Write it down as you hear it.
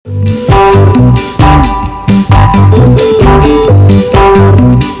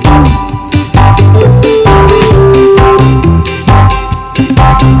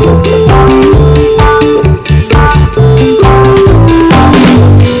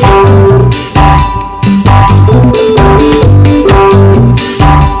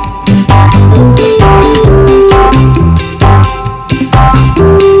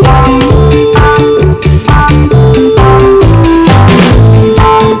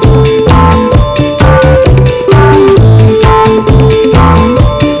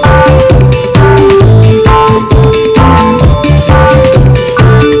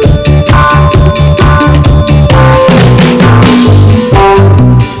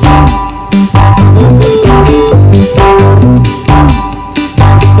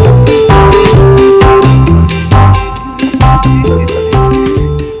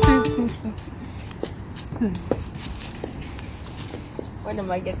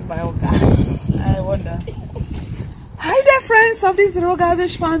my Oga? I wonder. Hi there, friends of this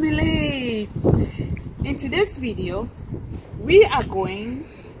Garbage family. In today's video, we are going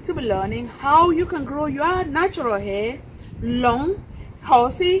to be learning how you can grow your natural hair long,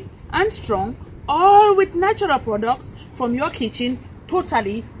 healthy, and strong, all with natural products from your kitchen,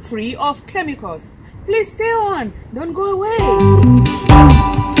 totally free of chemicals. Please stay on, don't go away.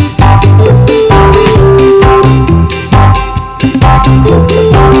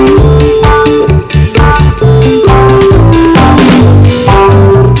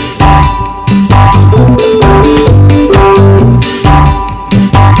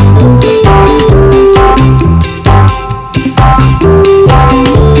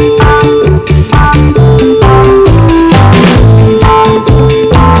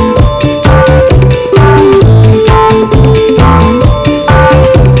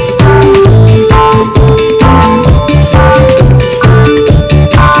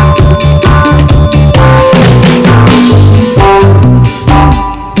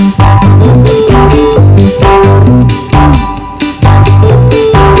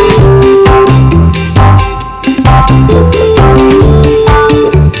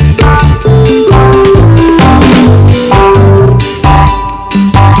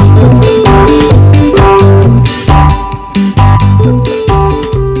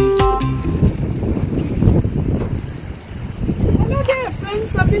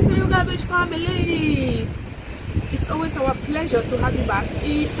 Family, it's always our pleasure to have you back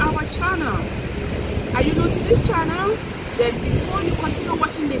in our channel. Are you new to this channel? Then before you continue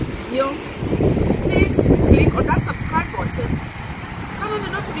watching the video, please click on that subscribe button, turn on the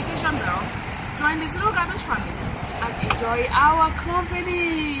notification bell, join the Zero Garbage family, and enjoy our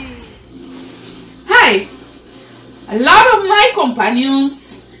company. Hi, a lot of my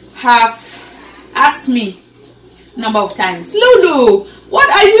companions have asked me a number of times, Lulu, what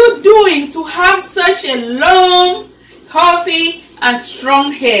are you doing to have such a long, healthy, and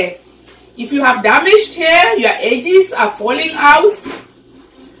strong hair? If you have damaged hair, your edges are falling out,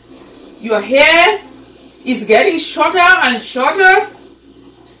 your hair is getting shorter and shorter,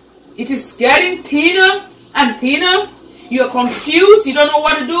 it is getting thinner and thinner, you're confused, you don't know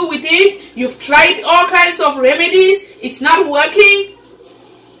what to do with it, you've tried all kinds of remedies, it's not working,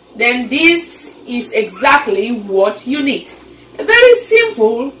 then this is exactly what you need. A very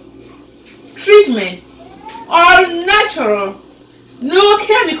simple treatment, all natural, no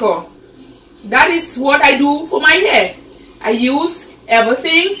chemical. That is what I do for my hair. I use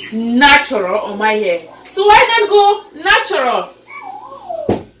everything natural on my hair. So why not go natural?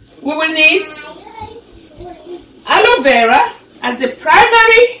 We will need aloe vera as the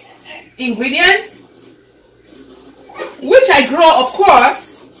primary ingredient, which I grow, of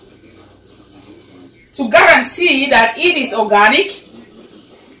course, to guarantee that it is organic.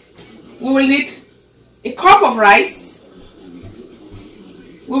 We will need a cup of rice.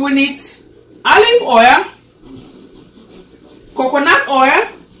 We will need olive oil, coconut oil.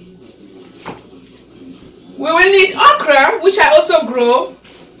 We will need okra, which I also grow,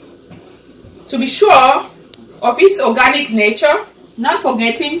 to be sure of its organic nature, not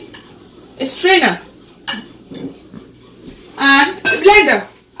forgetting a strainer and a blender.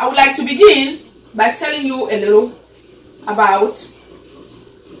 I would like to begin by telling you a little about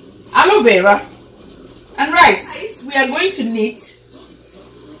aloe vera and rice. We are going to need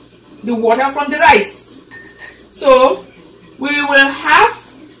the water from the rice. So we will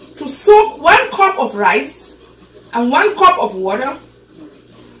have to soak 1 cup of rice and 1 cup of water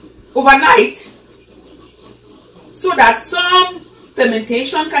overnight so that some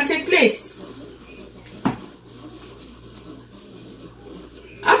fermentation can take place.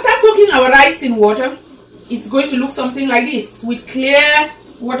 After soaking our rice in water, it's going to look something like this with clear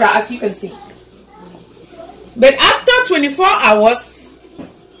water, as you can see. But after 24 hours,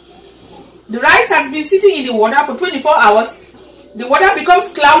 the rice has been sitting in the water for 24 hours. The water becomes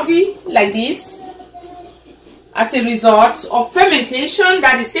cloudy like this as a result of fermentation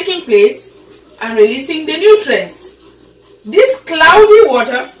that is taking place and releasing the nutrients. This cloudy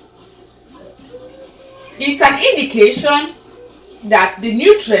water is an indication that the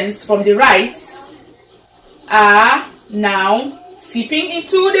nutrients from the rice are now seeping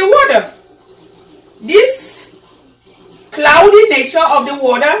into the water. This cloudy nature of the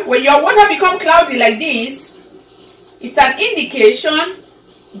water, when your water becomes cloudy like this, it's an indication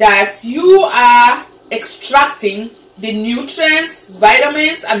that you are extracting the nutrients,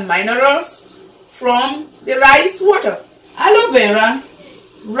 vitamins, and minerals from the rice water. Aloe vera,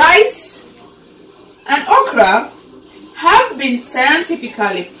 rice, and okra have been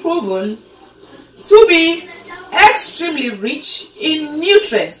scientifically proven to be extremely rich in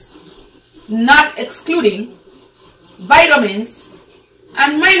nutrients, not excluding vitamins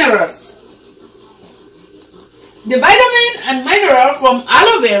and minerals. The vitamin and mineral from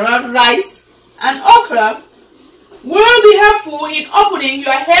aloe vera, rice, and okra will be helpful in opening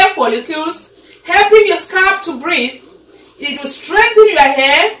your hair follicles, helping your scalp to breathe. It will strengthen your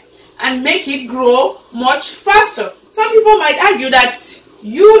hair and make it grow much faster. Some people might argue that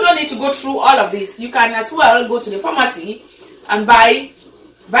you don't need to go through all of this. You can as well go to the pharmacy and buy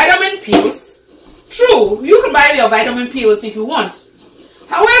vitamin pills. True, you can buy your vitamin pills if you want.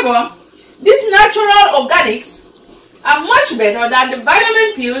 However, these natural organics are much better than the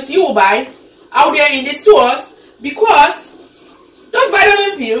vitamin pills you will buy out there in the stores, because those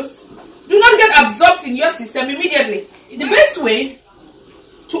vitamin pills do not get absorbed in your system immediately. The best way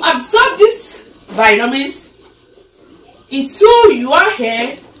to absorb these vitamins into your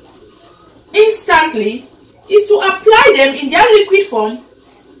hair instantly is to apply them in their liquid form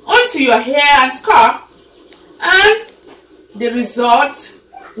onto your hair and scalp, and the result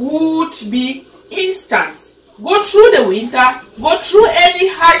would be instant. Go through the winter, go through any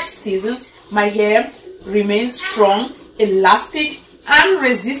harsh seasons, my hair remains strong, elastic, and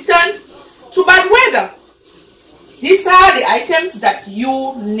resistant to bad weather. These are the items that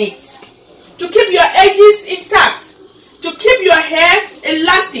you need to keep your edges intact, to keep your hair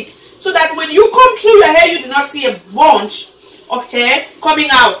elastic, so that when you comb through your hair, you do not see a bunch of hair coming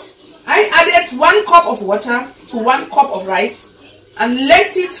out. I added 1 cup of water to 1 cup of rice and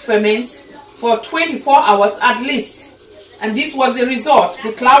let it ferment for 24 hours at least. And this was the result,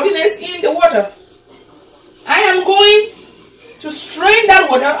 the cloudiness in the water. I am going to strain that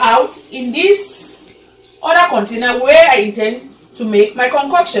water out in this other container where I intend to make my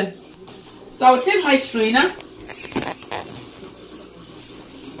concoction. So I'll take my strainer.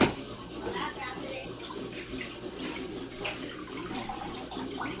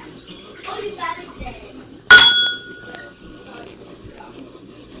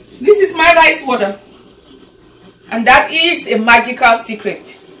 This is my rice water, and that is a magical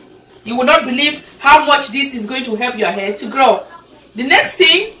secret. You will not believe how much this is going to help your hair to grow. The next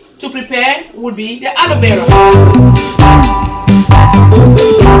thing to prepare would be the aloe vera.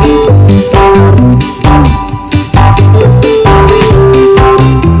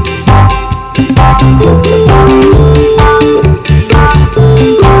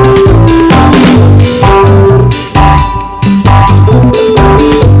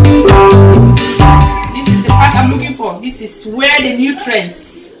 This is where the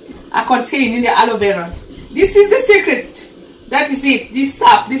nutrients are contained in the aloe vera. This is the secret. That is it. This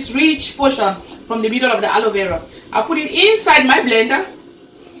sap, this rich portion from the middle of the aloe vera. I'll put it inside my blender.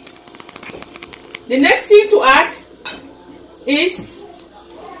 The next thing to add is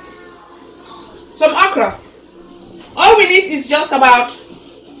some okra. All we need is just about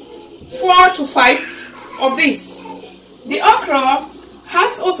 4 to 5 of this. The okra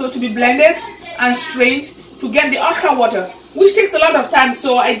has also to be blended and strained to get the okra water, which takes a lot of time,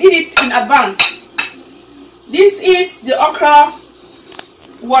 so I did it in advance. This is the okra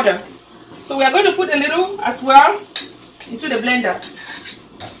water. So we are going to put a little as well into the blender.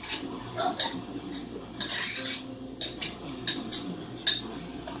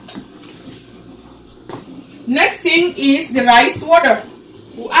 Next thing is the rice water.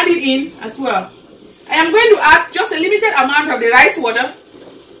 We'll add it in as well. I am going to add just a limited amount of the rice water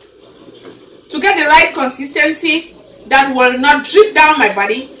to get the right consistency that will not drip down my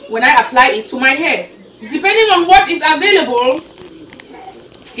body when I apply it to my hair. Depending on what is available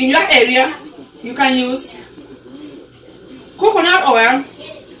in your area, you can use coconut oil,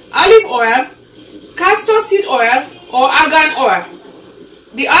 olive oil, castor seed oil, or argan oil.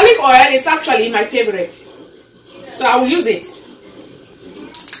 The olive oil is actually my favorite, so I will use it.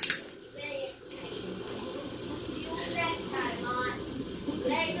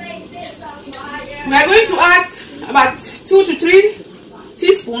 We are going to add about 2 to 3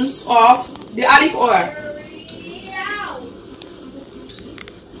 teaspoons of the olive oil.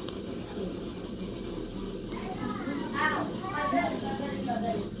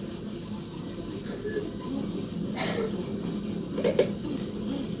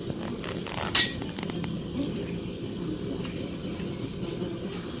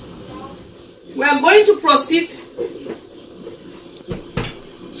 We are going to proceed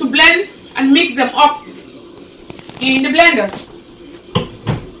to blend and mix them up in the blender.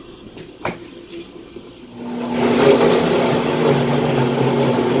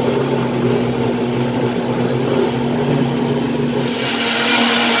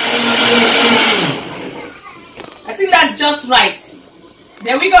 I think that's just right.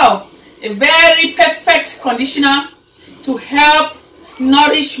 There we go. a very perfect conditioner to help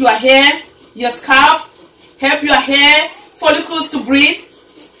nourish your hair, your scalp, help your hair follicles to breathe,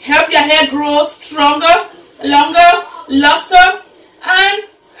 help your hair grow stronger, longer, luster, and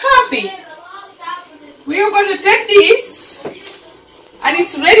healthy. We are going to take this and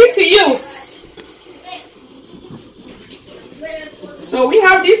it's ready to use. So we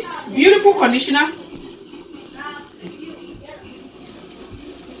have this beautiful conditioner.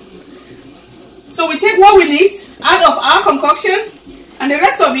 So we take what we need out of our concoction, and the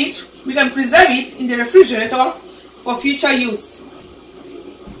rest of it we can preserve it in the refrigerator for future use.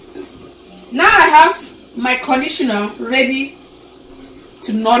 Now I have my conditioner ready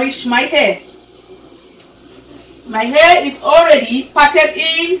to nourish my hair. My hair is already parted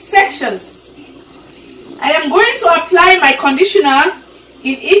in sections. I am going to apply my conditioner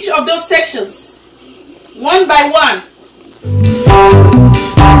in each of those sections, one by one.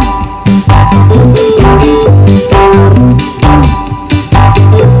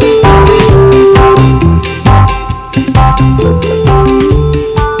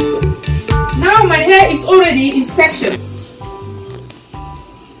 Now my hair is already in sections.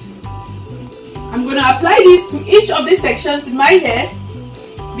 I'm going to apply this to each of these sections in my hair,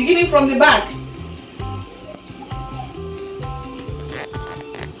 beginning from the back.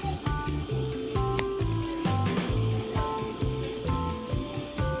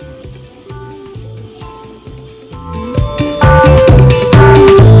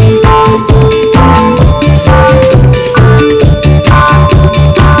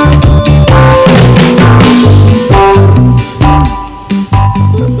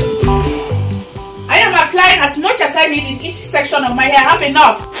 Section of my hair. I have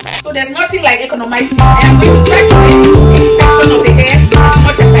enough, so there's nothing like economizing. I am going to saturate each section of the hair as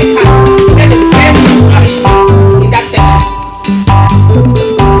much as I can to get the best nourishment in that section.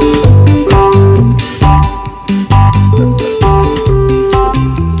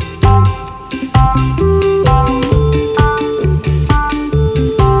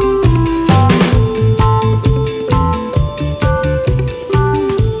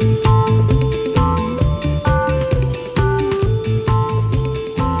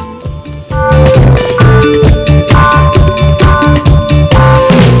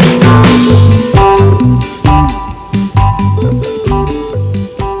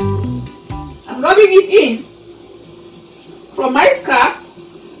 From my scalp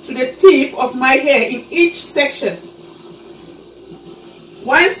to the tip of my hair in each section.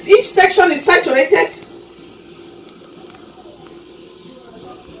 Once each section is saturated,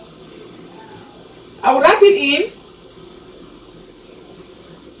 I will wrap it in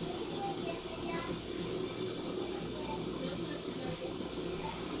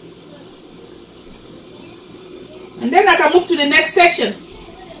and then I can move to the next section.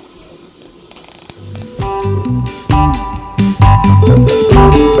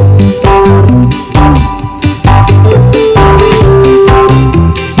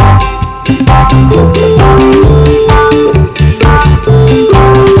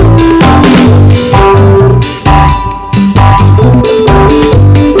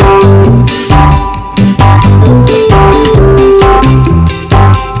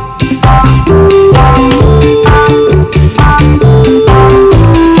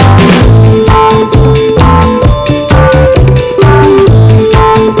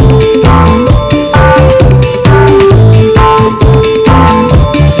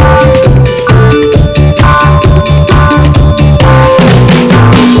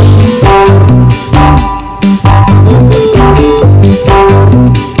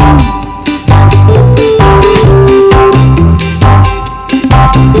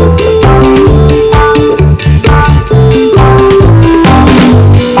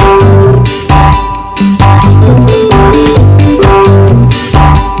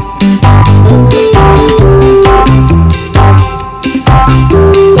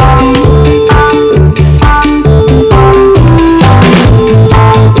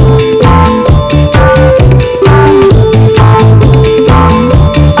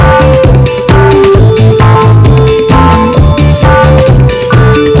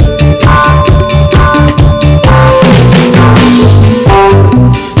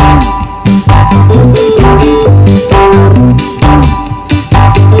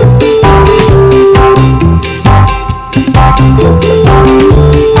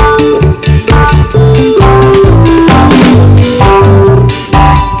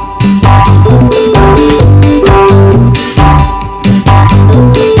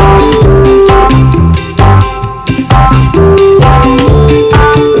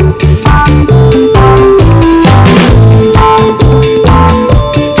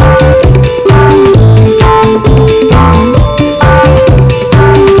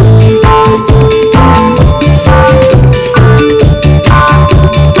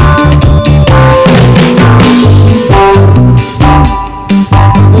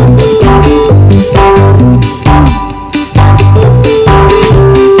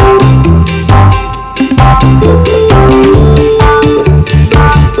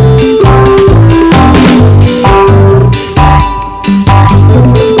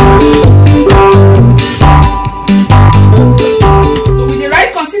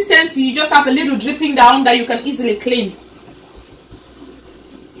 just have a little dripping down that you can easily clean.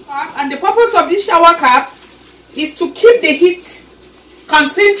 And the purpose of this shower cap is to keep the heat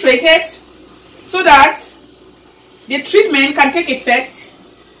concentrated so that the treatment can take effect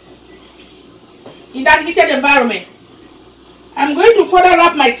in that heated environment. I'm going to further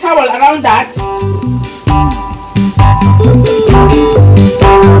wrap my towel around that.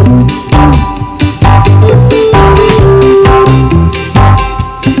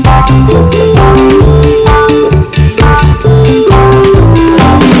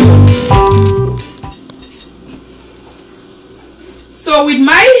 So with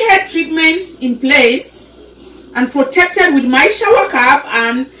my hair treatment in place and protected with my shower cap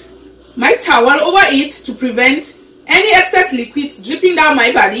and my towel over it to prevent any excess liquids dripping down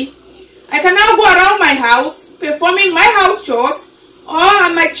my body, I can now go around my house performing my house chores, or I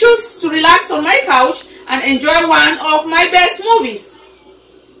might choose to relax on my couch and enjoy one of my best movies.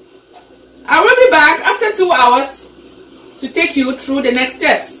 I will be back after 2 hours to take you through the next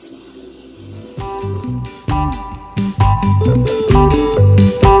steps.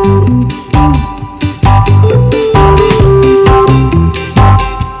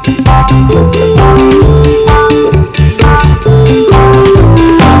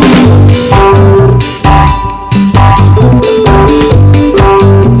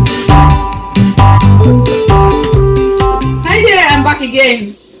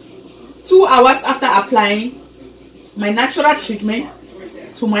 Again, 2 hours after applying my natural treatment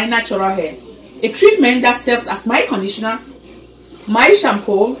to my natural hair, a treatment that serves as my conditioner, my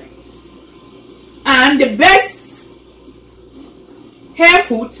shampoo, and the best hair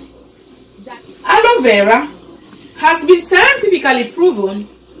food. Aloe vera has been scientifically proven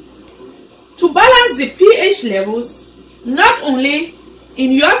to balance the pH levels not only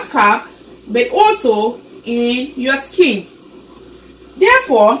in your scalp but also in your skin.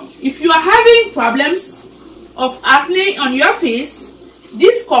 Therefore, if you are having problems of acne on your face,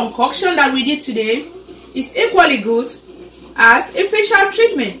 this concoction that we did today is equally good as a facial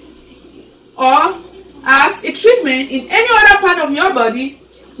treatment or as a treatment in any other part of your body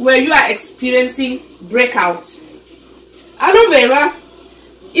where you are experiencing breakout. Aloe vera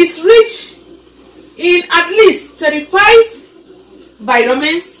is rich in at least 35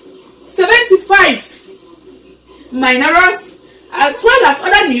 vitamins, 75 minerals, as well as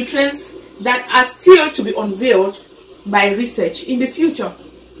other nutrients that are still to be unveiled by research in the future.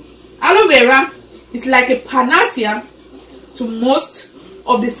 Aloe vera is like a panacea to most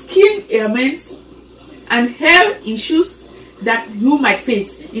of the skin ailments and hair issues that you might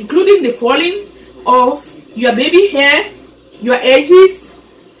face, including the falling of your baby hair, your edges,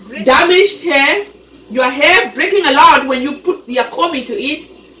 damaged hair, your hair breaking a lot when you put your comb into it,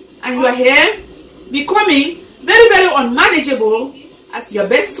 and your hair becoming very unmanageable. As your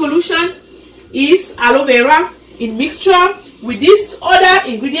best solution is aloe vera in mixture with these other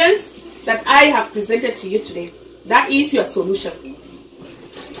ingredients that I have presented to you today. That is your solution.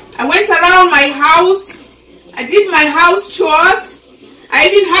 I went around my house, I did my house chores, I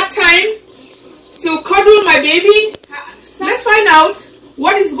even had time to cuddle my baby. Let's find out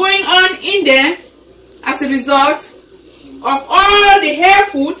what is going on in there as a result of all the hair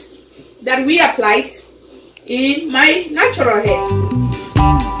food that we applied in my natural hair.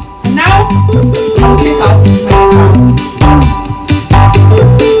 And now I'll take out my scalp.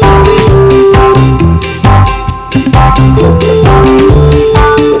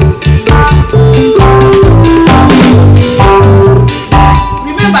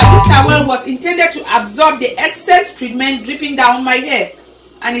 Remember, this towel was intended to absorb the excess treatment dripping down my hair,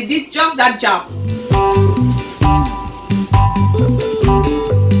 and it did just that job.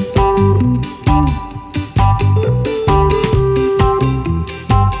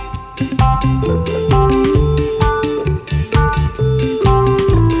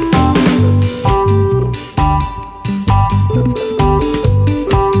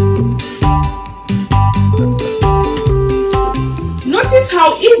 Notice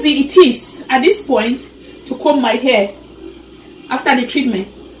how easy it is at this point to comb my hair after the treatment.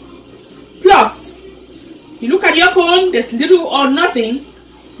 Plus, you look at your comb, there's little or nothing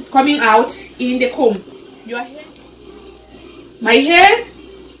coming out in the comb. My hair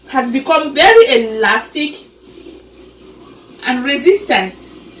has become very elastic and resistant.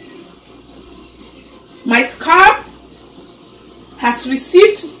 My scalp has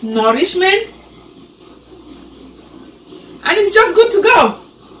received nourishment and it's just good to go.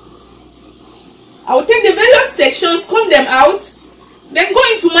 I will take the various sections, comb them out, then go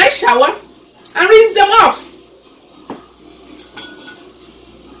into my shower and rinse them off.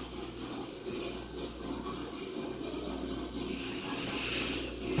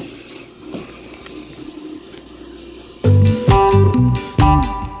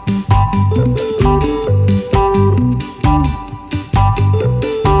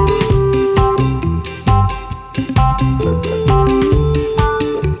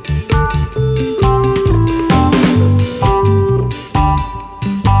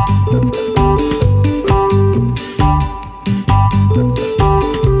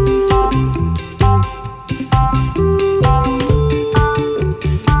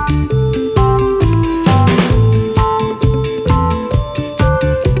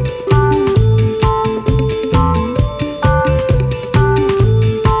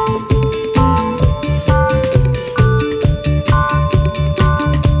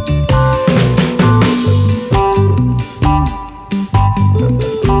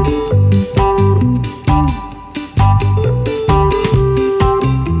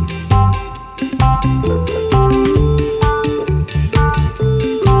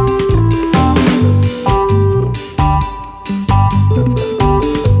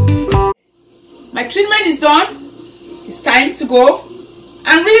 time to go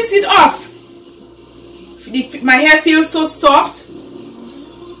and rinse it off. My hair feels so soft,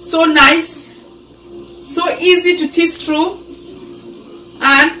 so nice, so easy to tease through,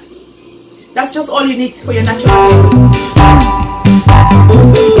 and that's just all you need for your natural hair.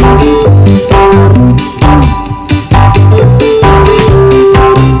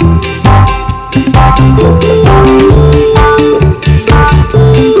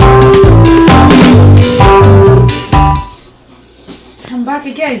 I'm back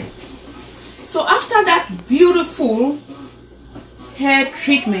again. So after that beautiful hair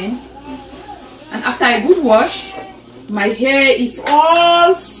treatment and after a good wash, my hair is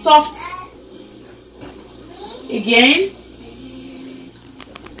all soft again.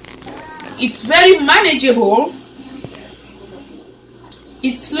 It's very manageable.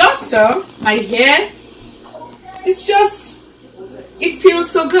 It's luster. My hair, it's just, it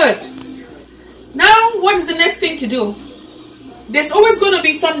feels so good. Now what is the next thing to do? There's always going to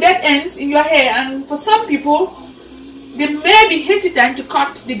be some dead ends in your hair, and for some people they may be hesitant to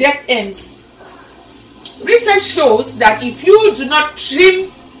cut the dead ends. Research shows that if you do not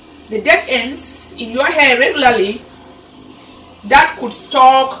trim the dead ends in your hair regularly, that could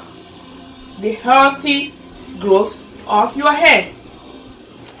stop the healthy growth of your hair.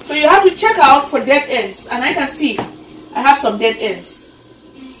 So you have to check out for dead ends, and I can see I have some dead ends.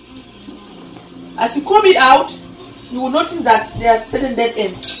 As you comb it out, you will notice that there are certain dead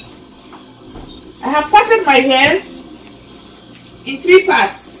ends. I have parted my hair in 3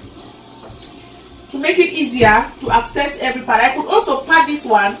 parts to make it easier to access every part. I could also part this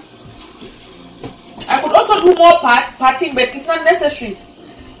one. I could also do more parting, but it's not necessary.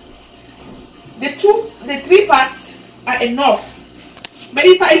 The 3 parts are enough. But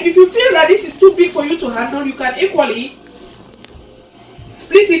if you feel that this is too big for you to handle, you can equally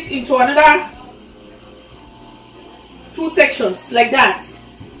split it into another 2 sections like that.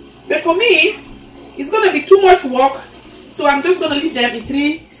 But for me, it's going to be too much work, so I'm just going to leave them in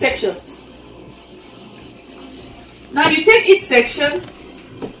 3 sections. Now you take each section,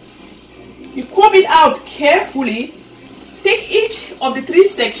 you comb it out carefully. Take each of the 3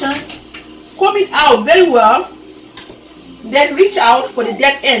 sections, comb it out very well, then reach out for the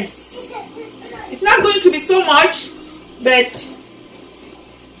dead ends. It's not going to be so much, but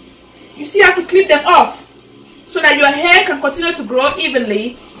you still have to clip them off. So that your hair can continue to grow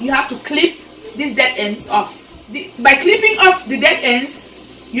evenly, you have to clip these dead ends off. By clipping off the dead ends,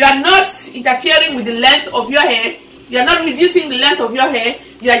 you are not interfering with the length of your hair. You are not reducing the length of your hair.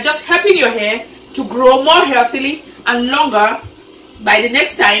 You are just helping your hair to grow more healthily and longer by the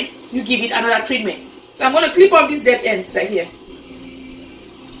next time you give it another treatment. So I'm going to clip off these dead ends right here.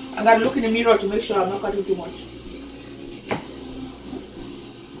 I'm going to look in the mirror to make sure I'm not cutting too much.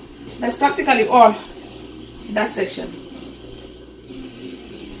 That's practically all. That section.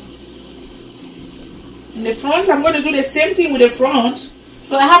 In the front, I'm going to do the same thing with the front.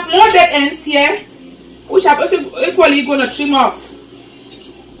 So I have more dead ends here, which I'm also equally going to trim off.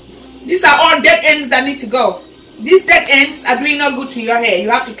 These are all dead ends that need to go. These dead ends are doing no good to your hair. You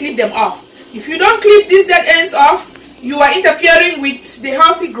have to clip them off. If you don't clip these dead ends off, you are interfering with the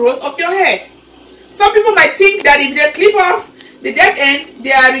healthy growth of your hair. Some people might think that if they clip off the dead end,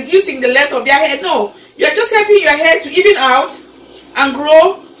 they are reducing the length of their hair. No. You're just helping your hair to even out and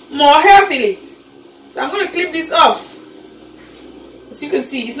grow more healthily. So I'm going to clip this off. As you can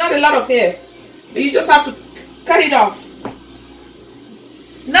see, it's not a lot of hair, but you just have to cut it off.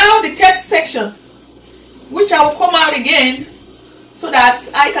 Now the 3rd section, which I will come out again so that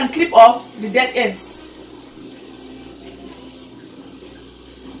I can clip off the dead ends.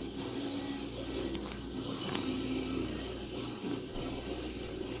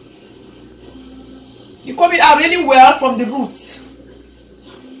 You comb it out really well from the roots.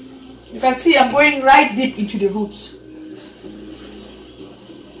 You can see I'm going right deep into the roots.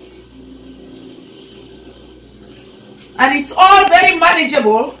 And it's all very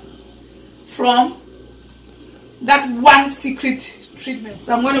manageable from that one secret treatment.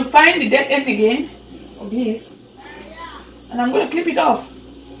 So I'm going to find the dead end again of this, and I'm going to clip it off.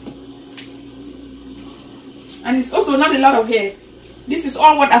 And it's also not a lot of hair. This is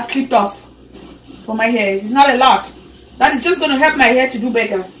all what I've clipped off for my hair. It's not a lot. That is just going to help my hair to do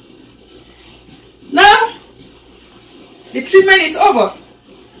better. Now the treatment is over.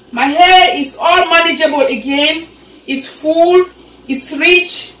 My hair is all manageable again. It's full, it's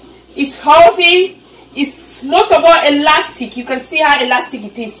rich, it's healthy, it's most of all elastic. You can see how elastic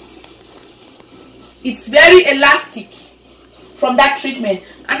it is. It's very elastic from that treatment.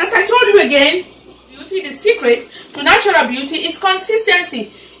 And as I told you again, beauty, the secret to natural beauty is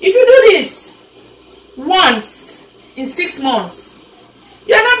consistency. If you do this once in 6 months.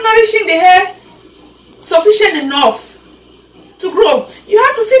 You are not nourishing the hair sufficient enough to grow. You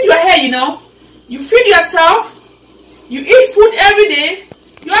have to feed your hair, you know. You feed yourself. You eat food every day.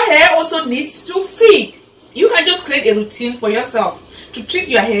 Your hair also needs to feed. You can just create a routine for yourself to treat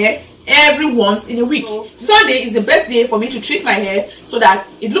your hair every once in a week. Sunday is the best day for me to treat my hair so that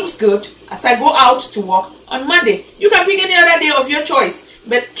it looks good as I go out to work on Monday. You can pick any other day of your choice,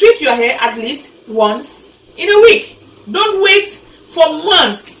 but treat your hair at least once in a week. Don't wait for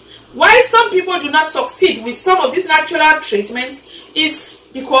months. Why some people do not succeed with some of these natural treatments is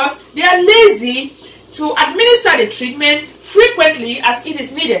because they are lazy to administer the treatment frequently as it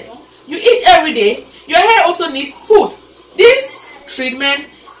is needed. You eat every day. Your hair also needs food. This treatment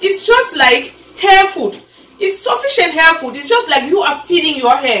is just like hair food. It's sufficient hair food. It's just like you are feeding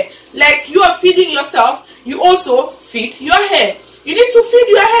your hair. Like you are feeding yourself, you also feed your hair. You need to feed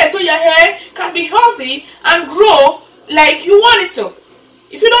your hair so your hair can be healthy and grow like you want it to.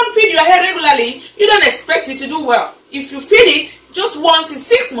 If you don't feed your hair regularly, you don't expect it to do well. If you feed it just once in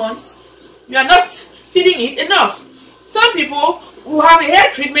 6 months, you are not feeding it enough. Some people who have a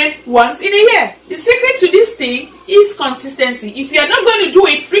hair treatment once in a year. The secret to this thing is consistency. If you are not going to do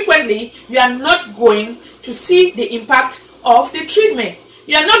it frequently, you are not going to see the impact of the treatment.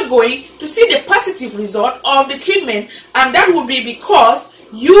 You are not going to see the positive result of the treatment, and that will be because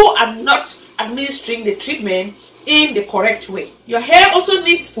you are not administering the treatment in the correct way. Your hair also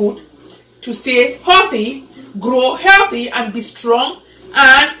needs food to stay healthy, grow healthy, and be strong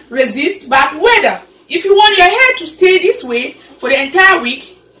and resist bad weather. If you want your hair to stay this way for the entire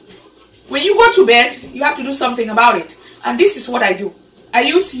week, when you go to bed, you have to do something about it. And this is what I do. I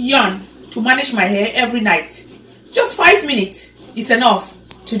use yarn to manage my hair every night. Just 5 minutes is enough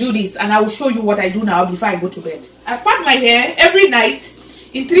to do this, and I will show you what I do now before I go to bed. I part my hair every night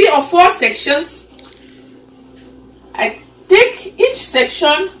in 3 or 4 sections. I take each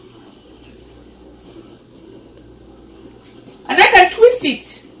section and I can twist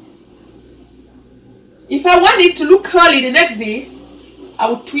it. If I want it to look curly the next day, I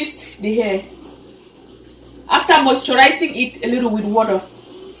will twist the hair after moisturizing it a little with water.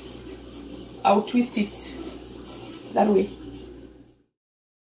 I will twist it that way.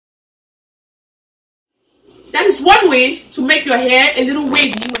 That is one way to make your hair a little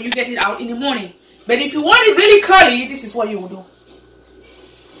wavy when you get it out in the morning. But if you want it really curly, this is what you will do.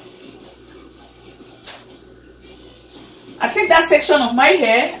 I take that section of my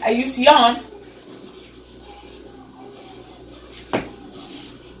hair, I use yarn.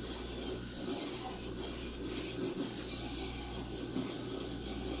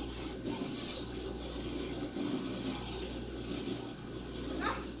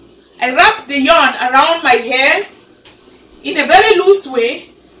 I wrap the yarn around my hair in a very loose way,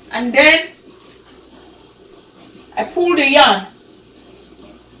 and then I pull the yarn.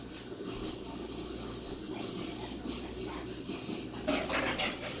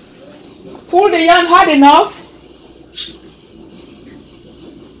 Pull the yarn hard enough,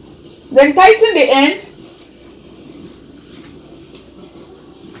 then tighten the end.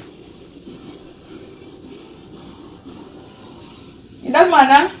 In that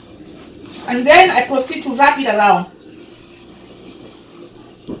manner, and then I proceed to wrap it around.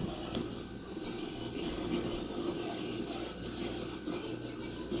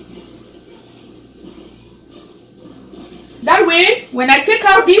 That way, when I take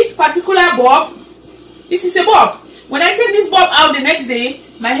out this particular bob, this is a bob. When I take this bob out the next day,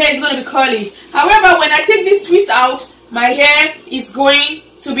 my hair is going to be curly. However, when I take this twist out, my hair is going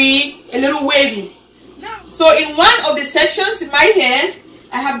to be a little wavy. So in one of the sections in my hair,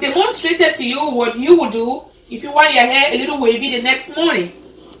 I have demonstrated to you what you will do if you want your hair a little wavy the next morning.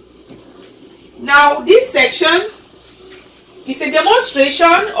 Now this section is a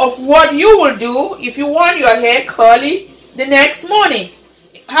demonstration of what you will do if you want your hair curly the next morning.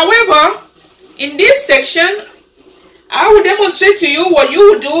 However, in this section, I will demonstrate to you what you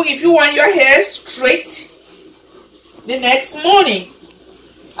will do if you want your hair straight the next morning.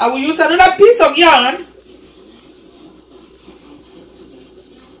 I will use another piece of yarn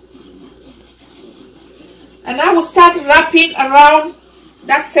and I will start wrapping around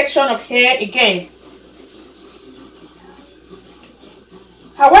that section of hair again.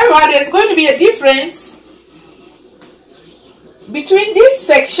 However, there's going to be a difference between this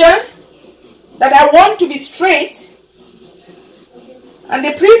section that I want to be straight and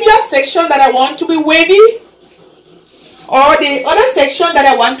the previous section that I want to be wavy, or the other section that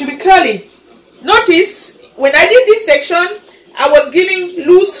I want to be curly. Notice when I did this section, I was giving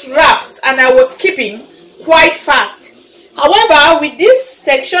loose wraps and I was keeping quite fast. However, with this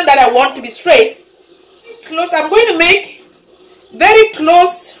section that I want to be straight, close. I'm going to make very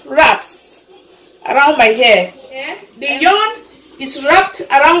close wraps around my hair. The yarn is wrapped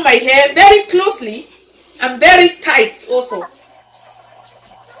around my hair very closely and very tight also.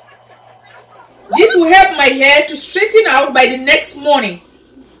 This will help my hair to straighten out by the next morning.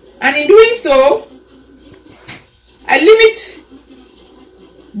 And in doing so, I limit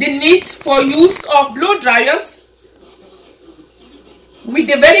the need for use of blow dryers with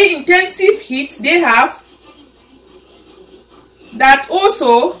the very intensive heat they have, that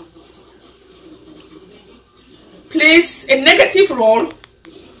also plays a negative role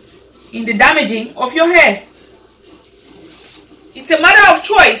in the damaging of your hair. It's a matter of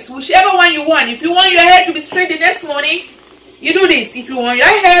choice, whichever one you want. If you want your hair to be straight the next morning, you do this. If you want your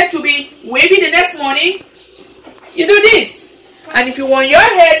hair to be wavy the next morning, you do this. And if you want your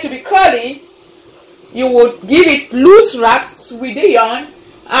hair to be curly, you would give it loose wraps with the yarn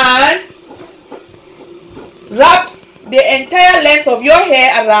and wrap the entire length of your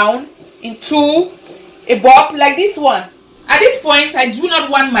hair around into a bob like this one. At this point, I do not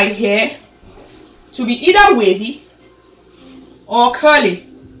want my hair to be either wavy or curly.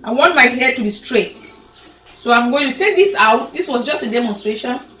 I want my hair to be straight. So I'm going to take this out. This was just a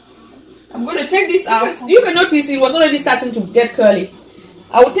demonstration. I'm going to take this out. You can notice it was already starting to get curly.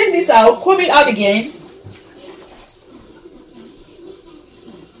 I will take this out, comb it out again.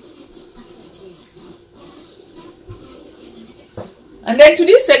 And then to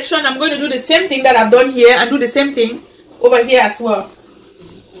this section, I'm going to do the same thing that I've done here and do the same thing over here as well.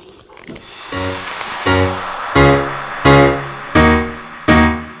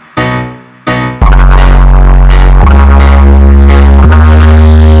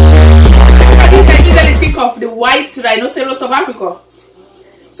 Of the white rhinoceros of Africa,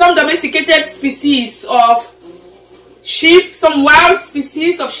 some domesticated species of sheep, some wild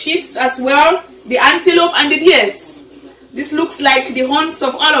species of sheep as well, the antelope and the deers. This looks like the horns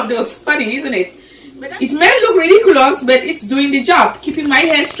of all of those. Funny, isn't it? It may look ridiculous, but it's doing the job, keeping my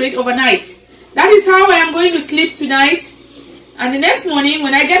hair straight overnight. That is how I am going to sleep tonight, and the next morning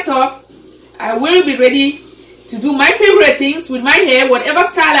when I get up, I will be ready to do my favorite things with my hair, whatever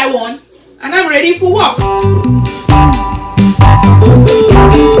style I want, and I'm ready for work.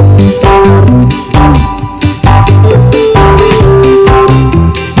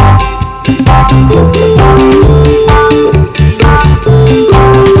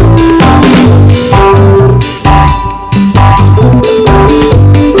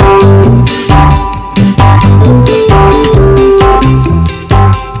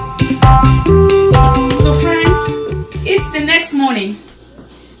 So friends, it's the next morning.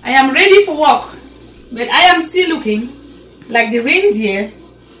 I am ready for work, but I am still looking like the reindeer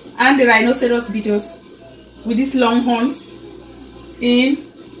and the rhinoceros beetles with these long horns in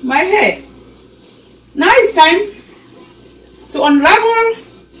my head. Now it's time to unravel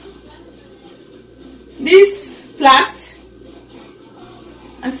these plaits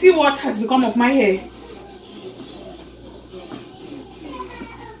and see what has become of my hair.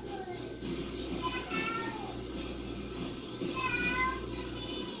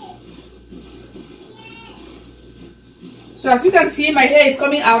 So as you can see, my hair is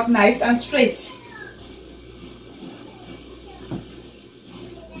coming out nice and straight.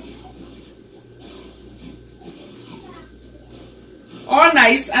 All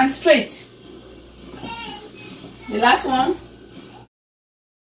nice and straight. The last one.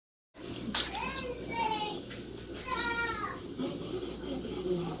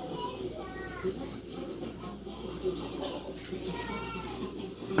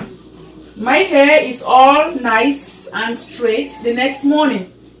 My hair is all nice and straight the next morning.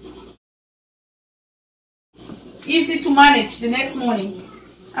 Easy to manage the next morning.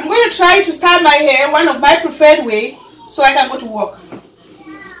 I'm going to try to style my hair one of my preferred way so I can go to work.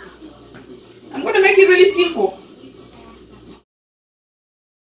 I'm going to make it really simple.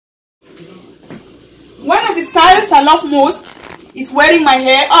 One of the styles I love most is wearing my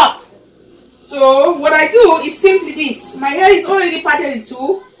hair up. So what I do is simply this. My hair is already parted in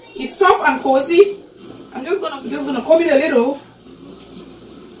two. It's soft and cozy. I'm just gonna comb it a little.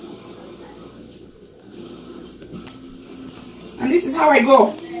 And this is how I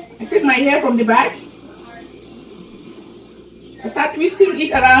go. I take my hair from the back. I start twisting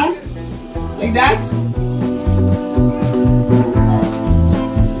it around like that.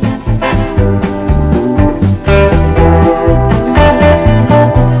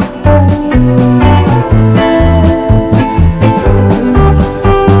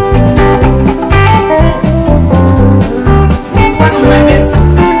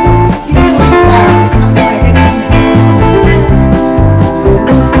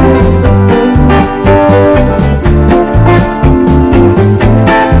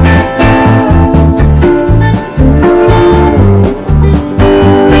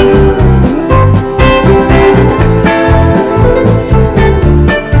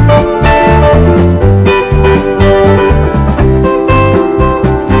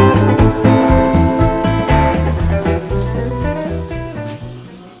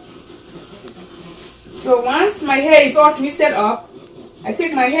 So once my hair is all twisted up, I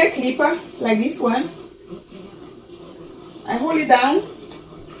take my hair clipper like this one. I hold it down.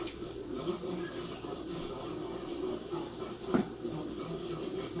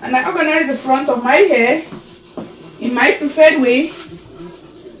 And I organize the front of my hair in my preferred way.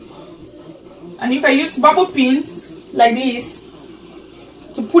 And you can use bobble pins like this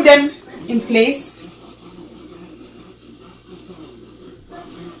to put them in place.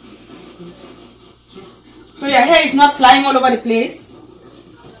 So your hair is not flying all over the place.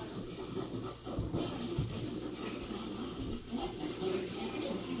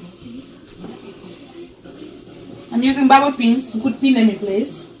 I'm using bobble pins to pin them in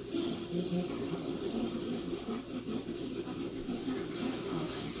place.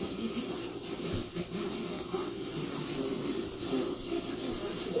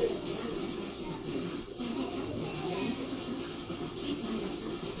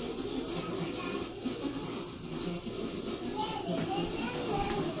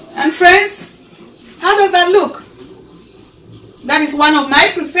 And friends, how does that look? That is one of my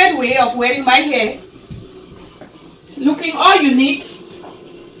preferred way of wearing my hair. Looking all unique,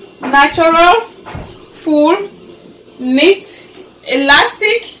 natural, full, neat,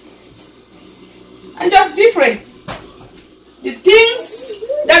 elastic, and just different. The things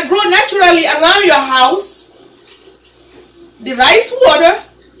that grow naturally around your house, the rice water,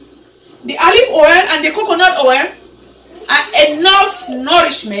 the olive oil and the coconut oil, are enough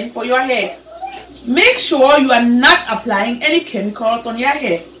nourishment for your hair. Make sure you are not applying any chemicals on your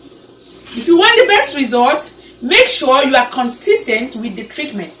hair. If you want the best result, make sure you are consistent with the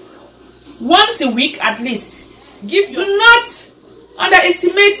treatment. Once a week at least. Do not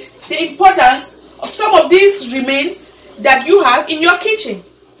underestimate the importance of some of these remains that you have in your kitchen.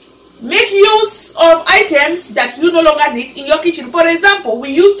 Make use of items that you no longer need in your kitchen. For example, we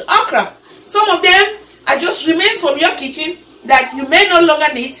used okra. Some of them are just remains from your kitchen that you may no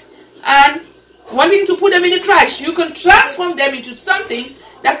longer need, and wanting to put them in the trash, you can transform them into something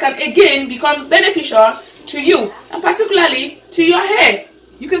that can again become beneficial to you, and particularly to your hair.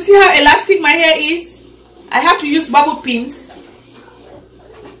 You can see how elastic my hair is. I have to use bobble pins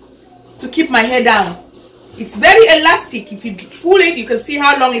to keep my hair down. It's very elastic. If you pull it, you can see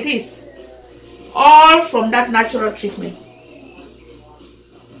how long it is. All from that natural treatment.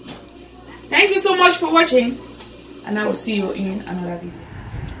 Thank you so much for watching, and I will see you in another video.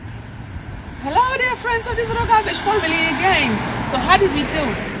 Hello there, friends of Disulfide family again. So how did we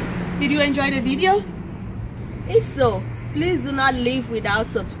do? Did you enjoy the video? If so, please do not leave without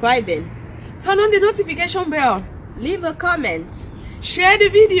subscribing. Turn on the notification bell. Leave a comment. Share the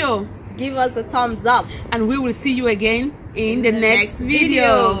video. Give us a thumbs up. And we will see you again in the next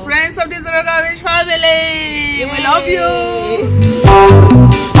video. Friends of Disulfide family, we love you.